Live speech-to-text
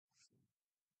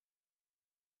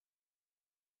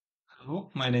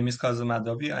Hello, my name is Kazım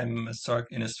Adavi. I'm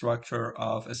an instructor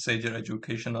of a Sager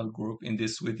Educational Group. In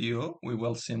this video, we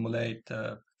will simulate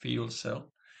fuel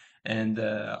cell and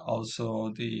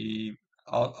also the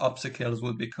obstacles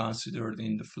will be considered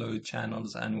in the fluid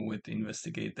channels and we would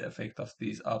investigate the effect of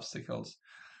these obstacles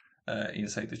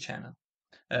inside the channel.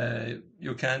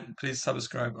 You can please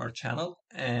subscribe our channel,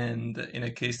 and in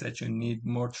a case that you need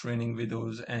more training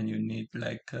videos and you need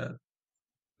like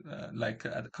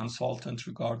a consultant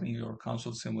regarding your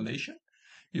COMSOL simulation,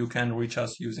 you can reach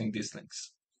us using these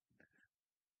links.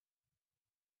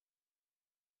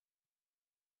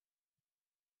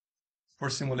 For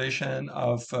simulation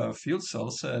of fuel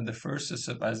cells, the first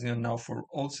step, as you know, for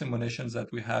all simulations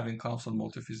that we have in COMSOL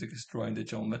Multiphysics is drawing the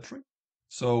geometry.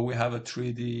 So we have a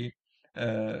 3D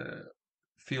uh,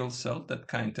 fuel cell that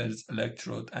contains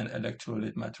electrode and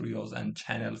electrolyte materials and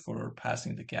channel for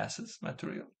passing the gases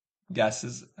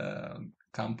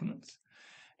components.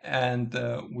 And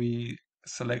we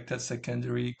selected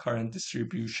secondary current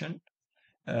distribution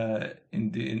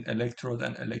in electrode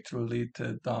and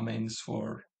electrolyte domains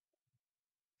for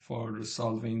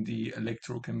solving the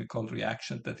electrochemical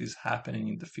reaction that is happening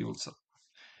in the fuel cell.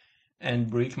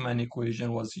 And Brickman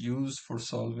equation was used for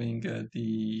solving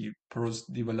the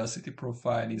velocity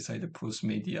profile inside the Proust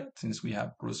media, since we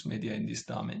have Proust media in these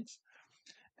domains,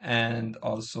 and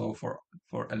also for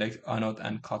anode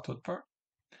and cathode part,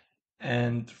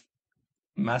 and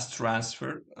mass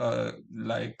transfer,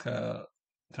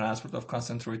 transport of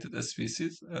concentrated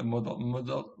species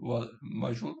module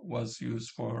was used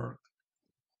for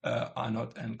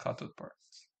anode and cathode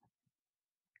parts.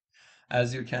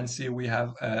 As you can see, we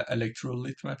have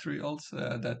electrolyte materials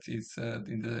that is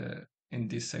in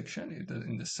this section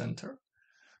in the center.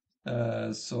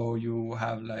 So you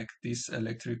have like this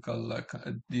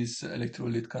this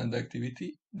electrolyte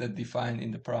conductivity that defined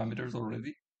in the parameters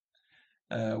already.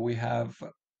 We have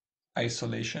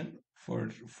isolation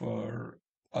for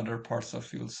other parts of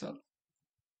fuel cell.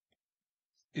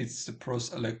 It's the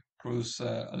pros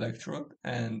electrode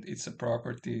and it's the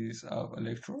properties of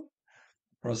electrode.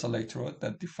 Pros electrode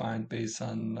that defined based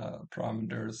on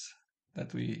parameters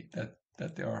that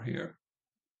they are here.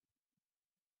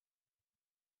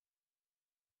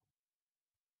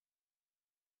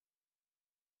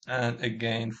 And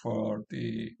again for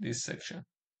this section,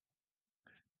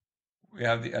 we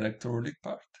have the electrode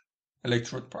part, and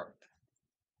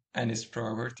its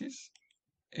properties.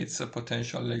 It's a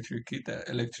potential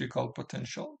electrical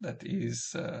potential that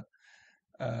is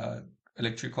uh,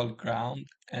 electrical ground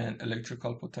and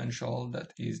electrical potential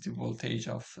that is the voltage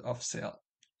of cell.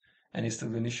 And it's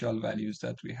the initial values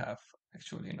that we have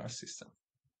actually in our system.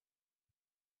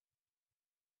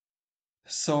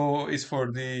 So it's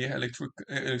for the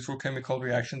electrochemical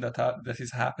reaction that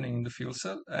is happening in the fuel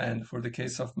cell. And for the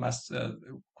case of mass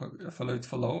fluid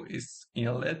flow, is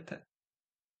inlet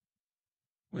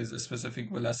with a specific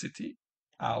velocity,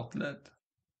 outlet,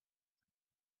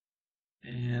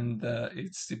 and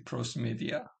it's the Proust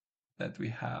media that we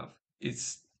have.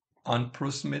 It's on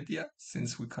Proust media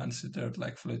since we considered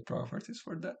like fluid properties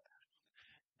for that,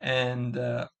 and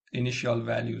initial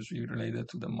values related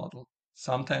to the model.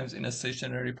 Sometimes in a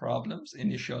stationary problems,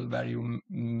 initial value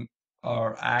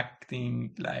are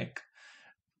acting like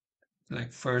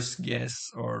first guess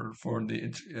or for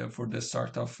the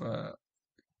start of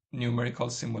numerical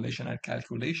simulation and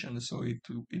calculation, so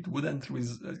it wouldn't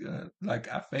like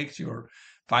affect your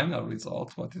final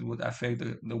result, but it would affect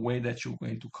the way that you're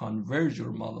going to converge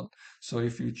your model. So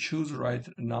if you choose right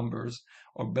numbers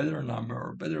or better number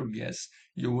or better guess,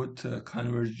 you would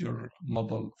converge your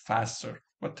model faster.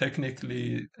 But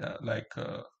technically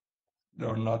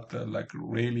they're not like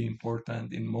really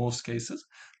important in most cases,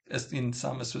 as in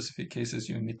some specific cases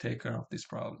you may take care of this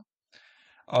problem.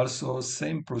 Also,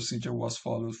 same procedure was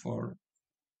followed for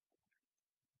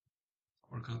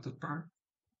cathode part,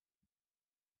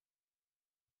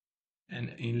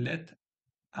 and inlet,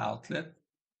 outlet,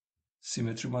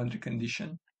 symmetry boundary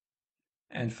condition,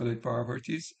 and fluid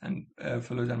properties, and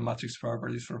fluid and matrix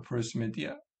properties for porous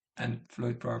media, and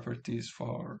fluid properties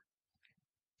for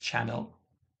channel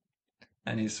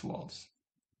and its walls.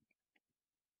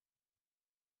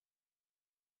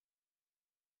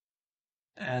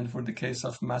 And for the case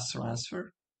of mass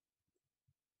transfer,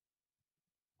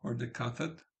 for the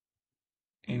cathode,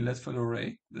 inlet flow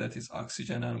rate, that is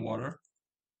oxygen and water,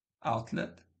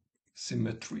 outlet,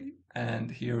 symmetry, and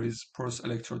here is porous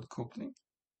electrode coupling.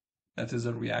 That is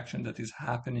a reaction that is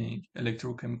happening,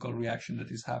 electrochemical reaction that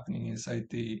is happening inside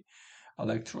the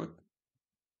electrode.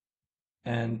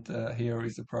 And here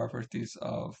is the properties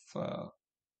of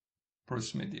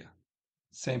porous media.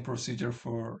 Same procedure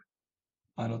for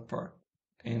anode part.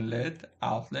 inlet,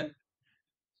 outlet,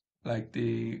 like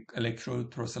the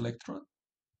electrode, cross electrode,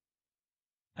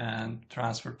 and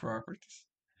transfer properties.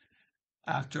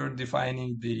 After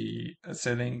defining the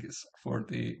settings for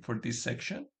this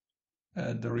section,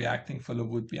 the reacting flow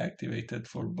would be activated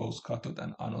for both cathode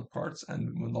and anode parts, and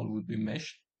the model would be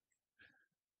meshed,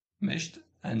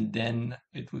 and then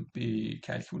it would be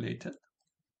calculated.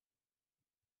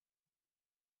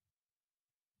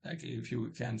 Like if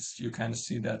you can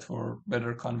see that for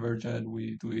better conversion,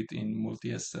 we do it in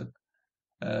multi-step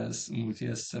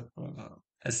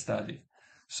study.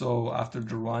 So after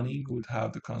the running, we would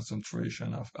have the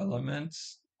concentration of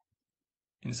elements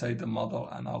inside the model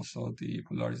and also the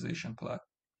polarization plot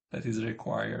that is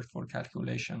required for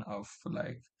calculation of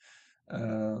like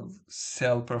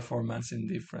cell performance in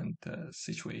different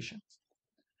situations.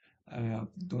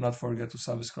 Do not forget to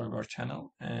subscribe our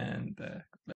channel and